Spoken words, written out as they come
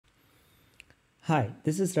Hi,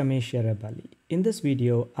 this is Ramesh Yarabali. In this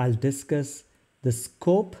video, I'll discuss the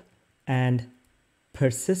scope and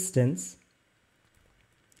persistence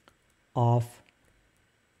of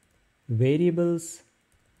variables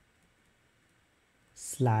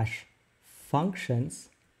slash functions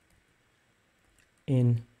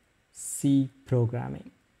in C programming.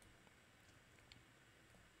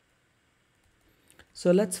 So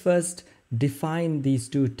let's first define these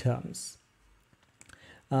two terms.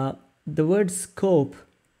 The word scope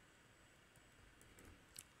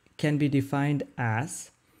can be defined as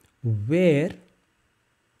where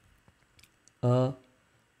a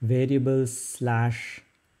variable slash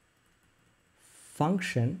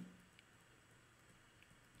function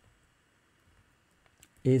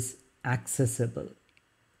is accessible.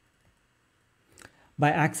 By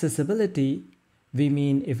accessibility, we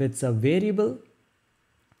mean if it's a variable,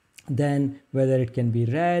 then whether it can be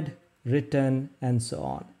read, written, and so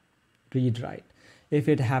on. Read, write. If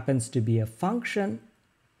it happens to be a function,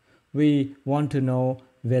 we want to know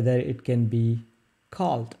whether it can be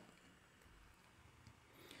called.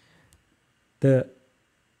 The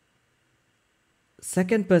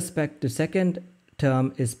second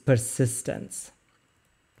term is persistence.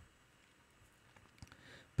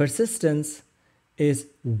 Persistence is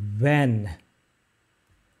when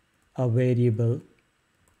a variable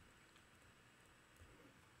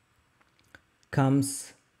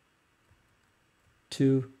comes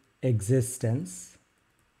to existence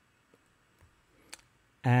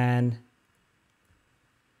and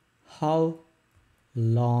how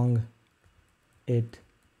long it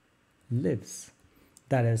lives.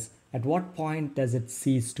 That is, at what point does it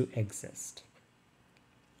cease to exist?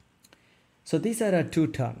 So these are our two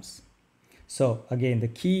terms. So again, the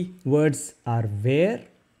key words are where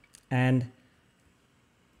and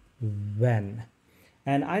when.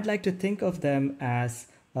 And I'd like to think of them as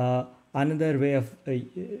another way of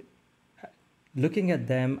looking at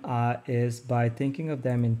them is by thinking of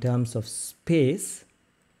them in terms of space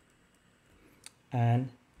and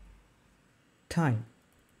time.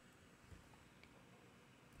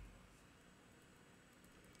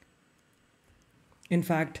 In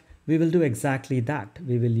fact, we will do exactly that.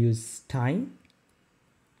 We will use time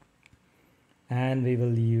and we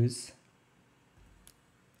will use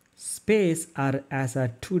space as our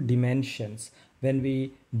two dimensions when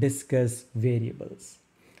we discuss variables.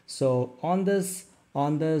 So on this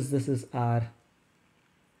is our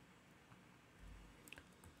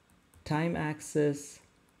time axis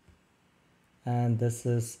and this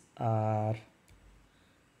is our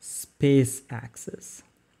space axis.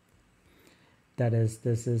 That is,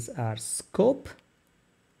 this is our scope.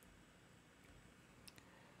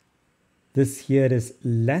 This here is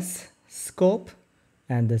less scope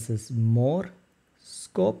and this is more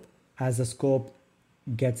scope. As the scope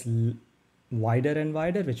gets wider and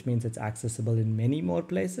wider, which means it's accessible in many more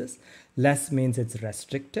places. Less means it's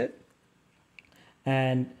restricted.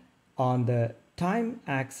 And on the time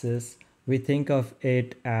axis, we think of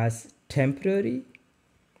it as temporary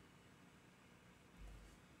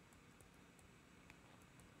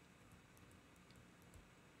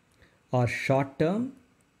or short term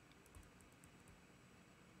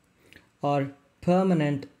or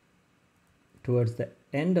permanent. Towards the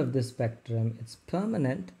end of the spectrum, it's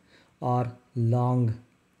permanent or long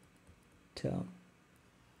term.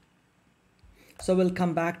 So we'll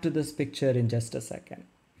come back to this picture in just a second.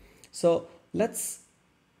 So let's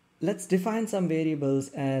define some variables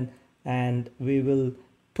and we will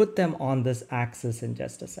put them on this axis in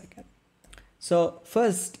just a second. So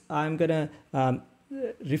first I'm gonna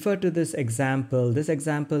refer to this example. This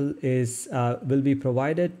example is will be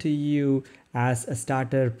provided to you as a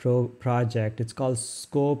starter project. It's called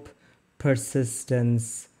Scope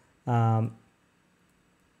Persistence.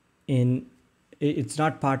 It's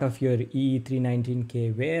not part of your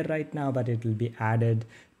E319K where right now, but it will be added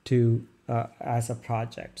to as a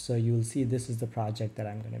project. So you'll see this is the project that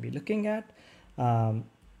I'm going to be looking at.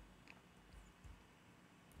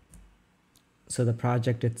 So the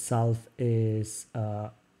project itself is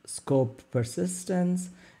Scope Persistence,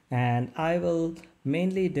 and I will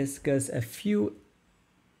mainly discuss a few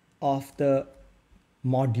of the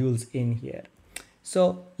modules in here.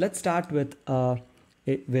 So let's start with our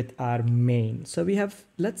main. So we have,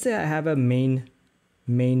 let's say I have a main.c.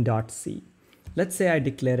 Let's say I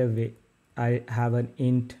declare I have an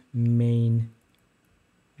int main,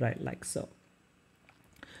 right, like so.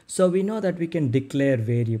 So we know that we can declare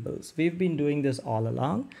variables. We've been doing this all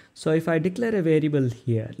along. So if I declare a variable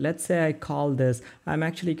here, let's say I call this, I'm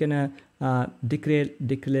actually gonna declare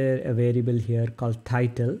a variable here called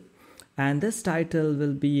title, and this title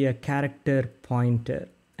will be a character pointer,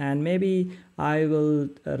 and maybe I will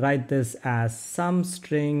write this as some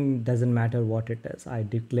string, doesn't matter what it is. I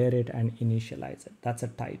declare it and initialize it. That's a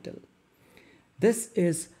title. This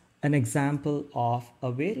is an example of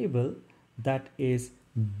a variable that is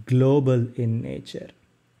global in nature.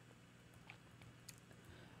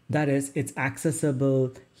 That is, it's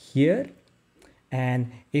accessible here,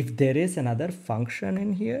 and if there is another function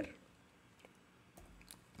in here,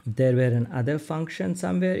 there were another function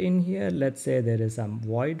somewhere in here, let's say there is some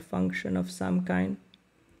void function of some kind,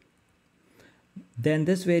 then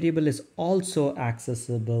this variable is also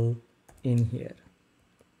accessible in here.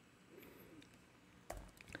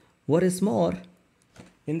 What is more,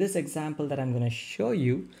 in this example that I'm going to show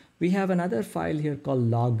you, we have another file here called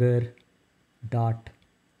logger.c.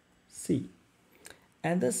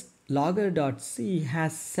 And this logger.c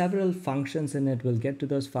has several functions in it. We'll get to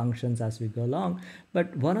those functions as we go along.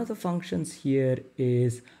 But one of the functions here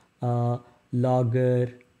is a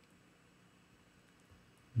logger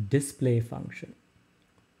display function.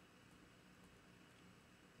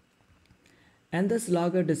 And this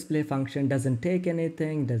logger display function doesn't take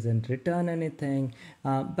anything, doesn't return anything,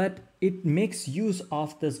 but it makes use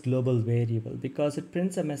of this global variable because it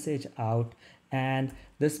prints a message out, and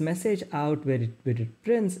this message out where it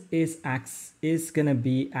prints is going to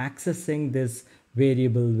be accessing this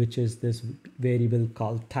variable, which is this variable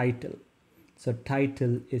called title. So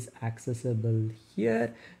title is accessible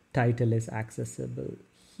here, title is accessible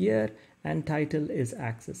here, and title is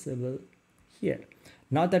accessible here.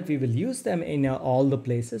 Not that we will use them in all the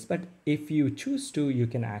places, but if you choose to, you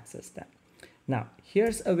can access them. Now,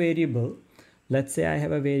 here's a variable. Let's say I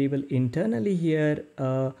have a variable internally here,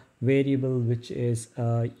 a variable which is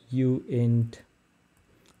uint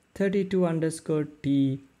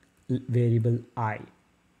 32_t variable I.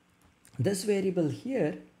 This variable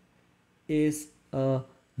here is a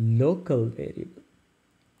local variable.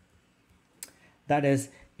 That is,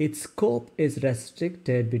 its scope is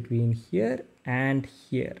restricted between here and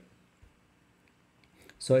here.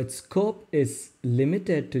 So its scope is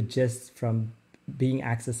limited to just from being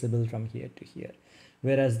accessible from here to here.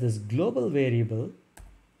 Whereas this global variable,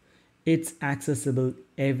 it's accessible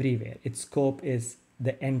everywhere. Its scope is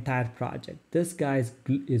the entire project. This guy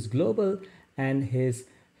is global, and his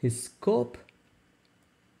scope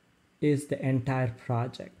is the entire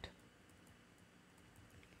project.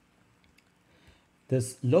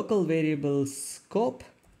 This local variable scope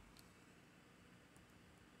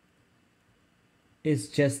is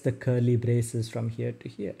just the curly braces from here to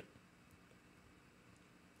here.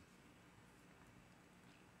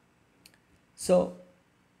 So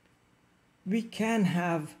we can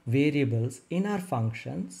have variables in our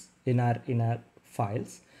functions, in our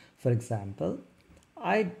files. For example,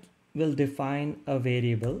 I will define a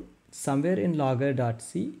variable somewhere in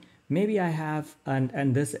logger.c. Maybe I have,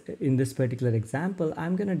 and this in this particular example,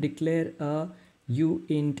 I'm going to declare a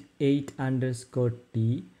uint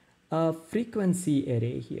 8_t, a frequency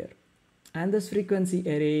array here. And this frequency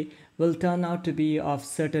array will turn out to be of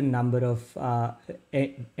certain number of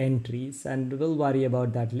entries, and we'll worry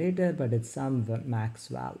about that later, but it's some max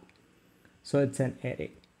val. So it's an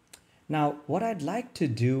array. Now, what I'd like to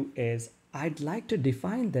do is I'd like to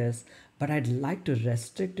define this, but I'd like to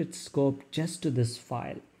restrict its scope just to this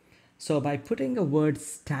file. So by putting a word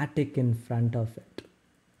static in front of it.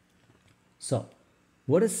 So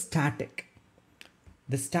what is static?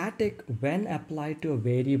 The static, when applied to a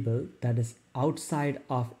variable that is outside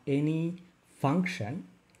of any function,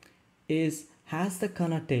 has the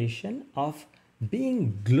connotation of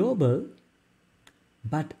being global,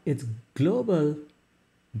 but its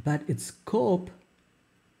scope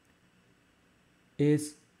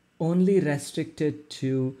is only restricted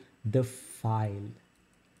to the file.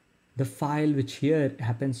 The file which here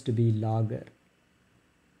happens to be logger.c.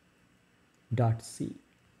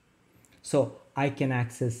 So I can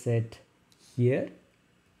access it here.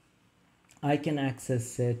 I can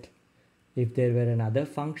access it if there were another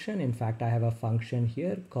function. In fact, I have a function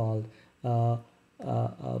here called a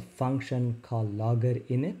function called logger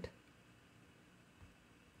init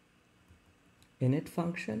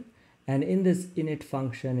function. And in this init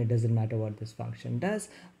function, it doesn't matter what this function does,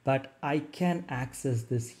 but I can access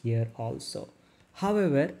this here also.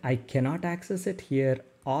 However, I cannot access it here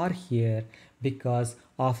or here because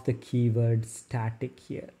of the keyword static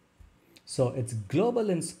here. So it's global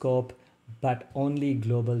in scope, but only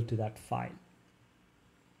global to that file.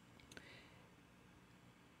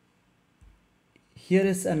 Here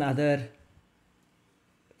is another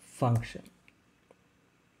function.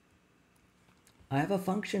 I have a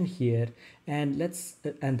function here, and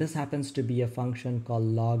this happens to be a function called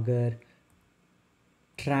logger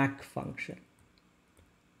track function.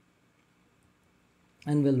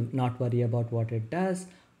 and we'll not worry about what it does.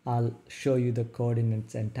 I'll show you the code in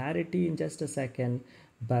its entirety in just a second,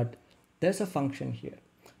 but there's a function here.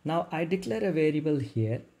 Now I declare a variable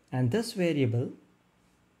here, and this variable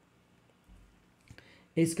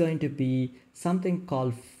is going to be something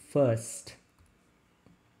called first.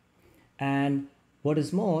 And what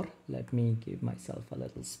is more, let me give myself a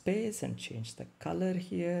little space and change the color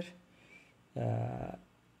here. It's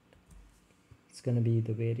going to be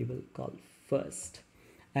the variable called first.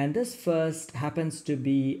 And this first happens to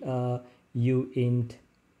be a uint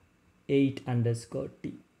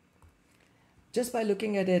 8_t. Just by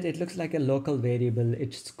looking at it, it looks like a local variable.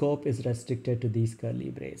 Its scope is restricted to these curly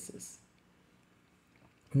braces.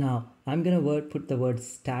 Now, I'm going to put the word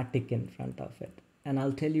static in front of it, and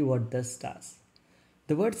I'll tell you what this does.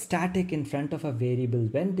 The word static in front of a variable,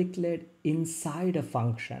 when declared inside a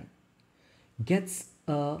function, gets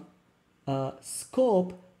a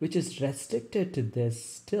scope which is restricted to this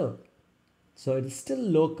still. So it is still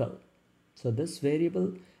local. So this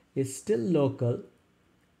variable is still local,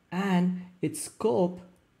 and its scope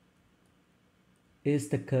is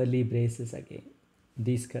the curly braces again,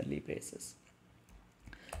 these curly braces.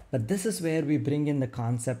 But this is where we bring in the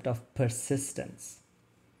concept of persistence.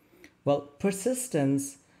 Well,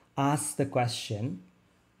 persistence asks the question,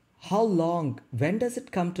 how long, when does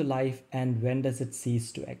it come to life and when does it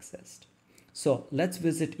cease to exist? So let's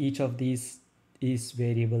visit each of these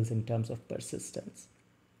variables in terms of persistence.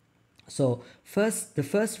 So the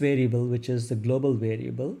first variable, which is the global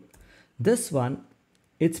variable, this one,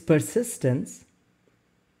 its persistence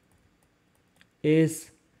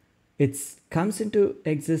is, it comes into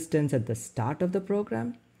existence at the start of the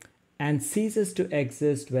program and ceases to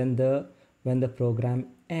exist when the program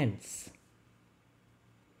ends.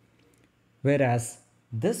 Whereas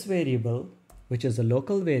this variable, which is a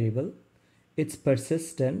local variable, its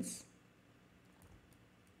persistence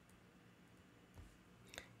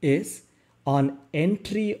is on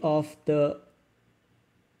entry of this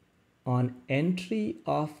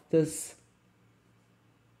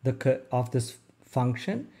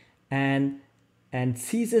function and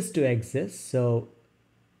ceases to exist. So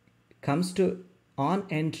comes to on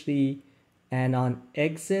entry, and on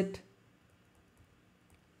exit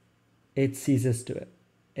it ceases to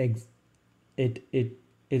it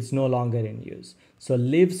is no longer in use. So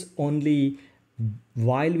lives only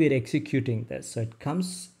while we're executing this. So it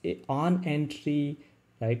comes on entry,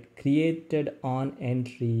 right? Created on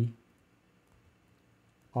entry,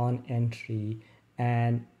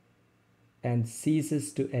 and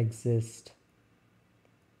ceases to exist,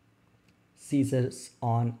 ceases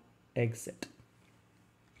on exit.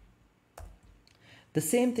 The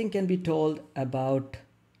same thing can be told about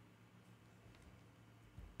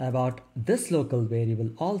this local variable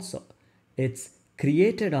also. It's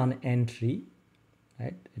created on entry,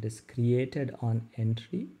 right? It is created on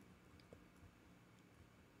entry.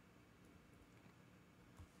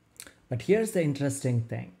 But here's the interesting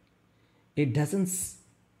thing. It doesn't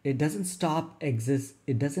stop exist.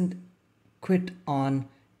 It doesn't quit on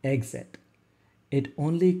exit. It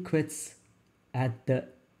only quits at the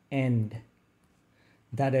end.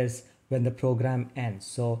 That is when the program ends.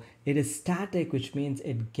 So it is static, which means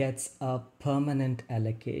it gets a permanent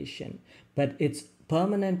allocation, but it's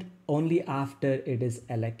permanent only after it is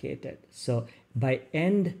allocated. So by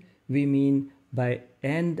end, we mean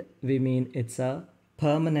it's a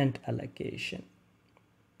permanent allocation.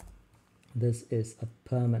 This is a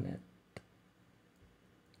permanent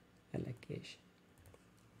allocation.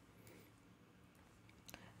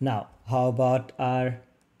 Now, how about our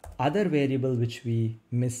other variable which we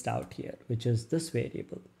missed out here, which is this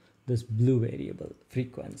variable, this blue variable,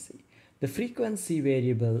 frequency. The frequency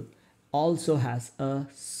variable also has a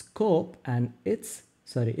scope and its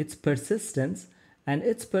persistence, and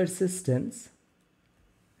its persistence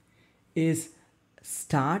is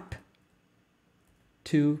start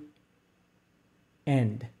to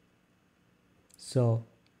end. So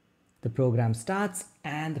the program starts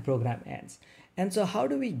and the program ends. And so how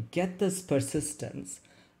do we get this persistence?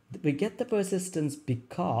 We get the persistence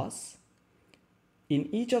because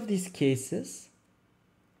in each of these cases,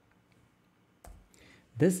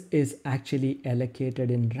 this is actually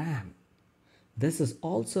allocated in RAM. This is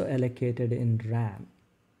also allocated in RAM.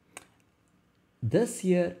 This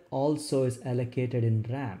here also is allocated in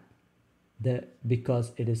RAM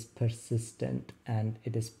because it is persistent and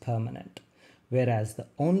it is permanent. Whereas the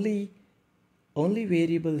only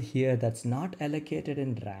variable here that's not allocated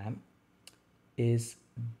in RAM is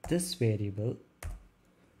this variable,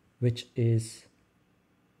 which is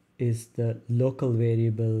the local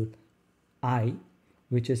variable I,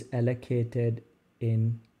 which is allocated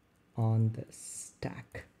on the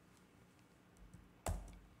stack.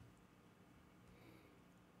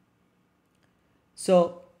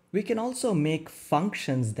 So we can also make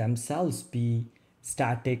functions themselves be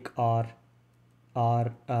static or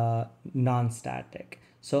non-static.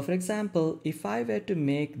 So for example, if I were to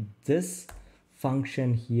make this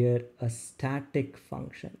function here a static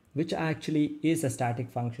function, which actually is a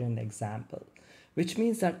static function in the example, which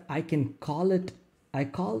means that I can call it, I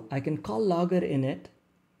can call logger init.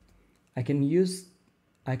 I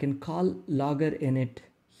can call logger init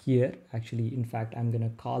here. Actually, in fact, I'm going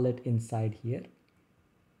to call it inside here.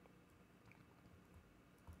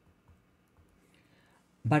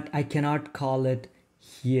 But I cannot call it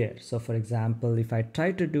here. So for example, if I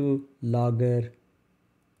try to do logger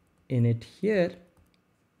init here,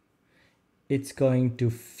 it's going to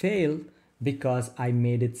fail because I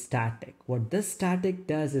made it static. What this static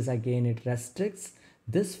does is, again, it restricts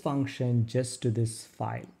this function just to this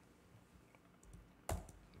file.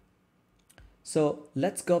 So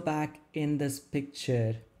let's go back in this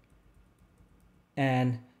picture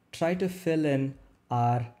and try to fill in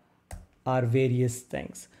our various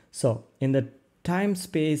things. So in the time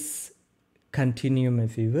space continuum,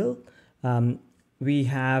 if you will, we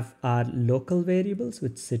have our local variables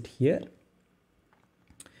which sit here.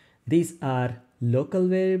 These are local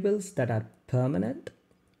variables that are permanent.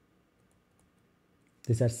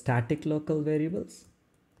 These are static local variables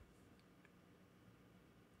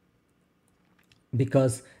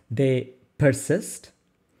because they persist,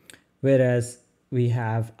 whereas we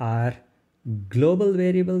have our global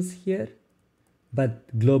variables here,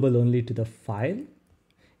 but global only to the file,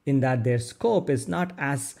 in that their scope is not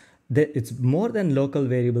as, it's more than local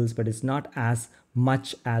variables, but it's not as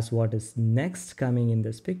much as what is next coming in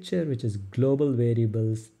this picture, which is global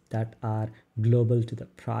variables that are global to the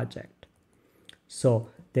project. So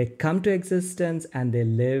they come to existence and they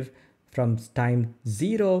live from time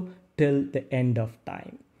 0 till the end of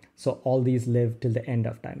time. So all these live till the end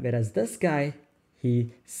of time, whereas this guy,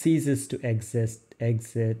 he ceases to exist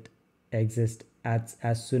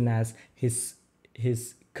as soon as his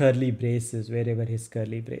curly braces, wherever his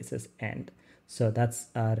curly braces end. So that's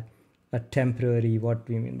a temporary, what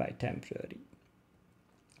we mean by temporary.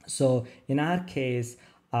 So in our case,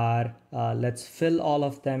 our let's fill all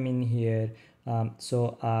of them in here.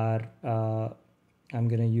 So our I'm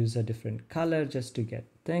gonna use a different color just to get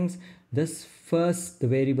things. This first, the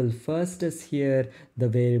variable first is here, the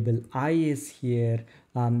variable I is here,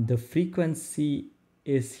 the frequency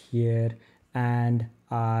is here, and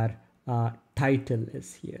our title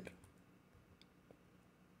is here.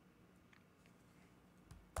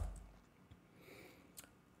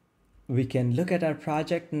 We can look at our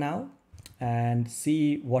project now and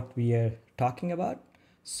see what we are talking about.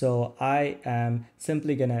 So I am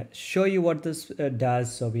simply gonna show you what this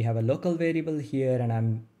does. So we have a local variable here,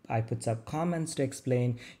 and I put some comments to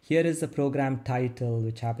explain. Here is the program title,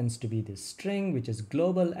 which happens to be this string, which is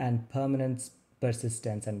global and permanent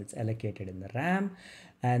persistence, and it's allocated in the RAM.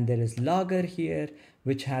 And there is logger here,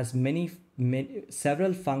 which has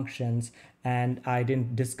several functions, and I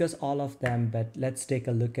didn't discuss all of them, but let's take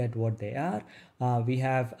a look at what they are. We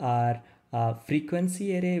have our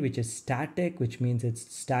frequency array, which is static, which means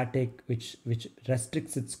it's static, which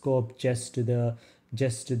restricts its scope just to the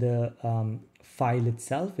file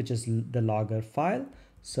itself, which is the logger file.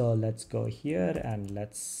 So let's go here and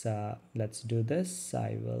let's do this.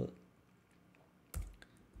 I will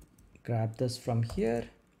grab this from here,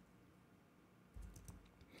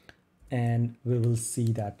 and we will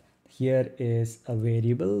see that here is a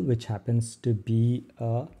variable which happens to be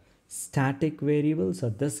a static variable. So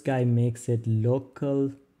this guy makes it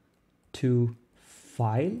local to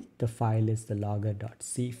file. The file is the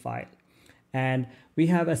logger.c file. And we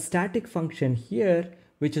have a static function here,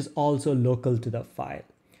 which is also local to the file.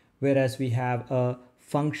 Whereas we have a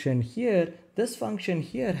function here, this function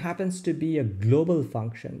here happens to be a global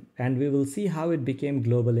function. And we will see how it became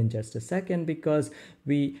global in just a second, because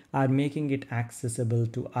we are making it accessible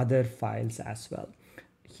to other files as well.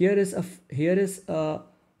 Here is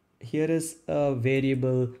a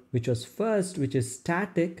variable which was first, which is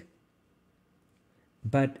static,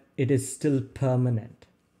 but it is still permanent.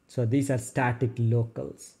 So these are static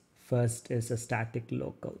locals. First is a static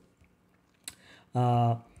local.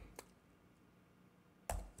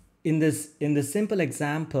 In this simple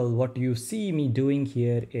example, what you see me doing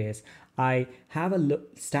here is I have a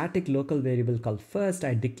static local variable called first.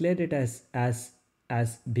 I declared it as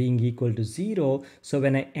being equal to 0. So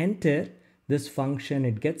when I enter this function,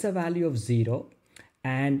 it gets a value of 0,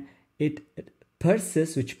 and it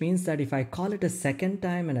persists, which means that if I call it a second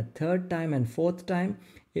time and a third time and fourth time,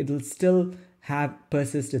 it will still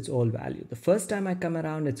persist its old value. The first time I come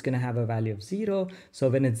around, it's going to have a value of 0. So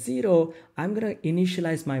when it's 0, I'm going to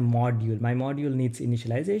initialize my module. My module needs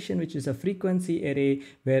initialization, which is a frequency array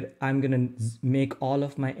where I'm going to make all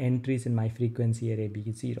of my entries in my frequency array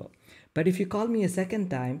be 0. But if you call me a second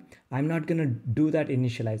time, I'm not going to do that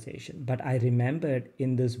initialization. But I remembered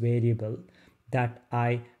in this variable that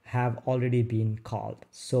I have already been called.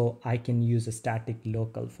 So I can use a static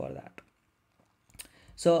local for that.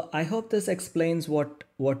 So I hope this explains what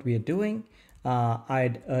we are doing.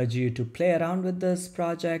 I'd urge you to play around with this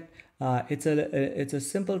project. It's a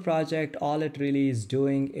simple project. All it really is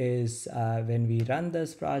doing is when we run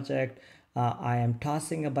this project, I am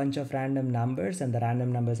tossing a bunch of random numbers, and the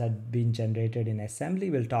random numbers are being generated in assembly.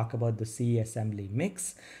 We'll talk about the C assembly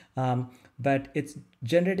mix. But it's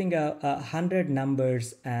generating 100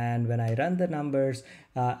 numbers, and when I run the numbers,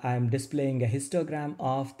 I'm displaying a histogram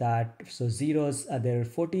of that. So zeros, there are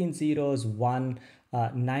 14 zeros,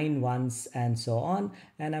 9 ones, and so on.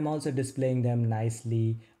 And I'm also displaying them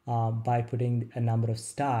nicely by putting a number of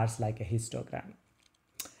stars like a histogram.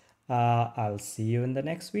 I'll see you in the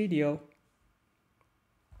next video.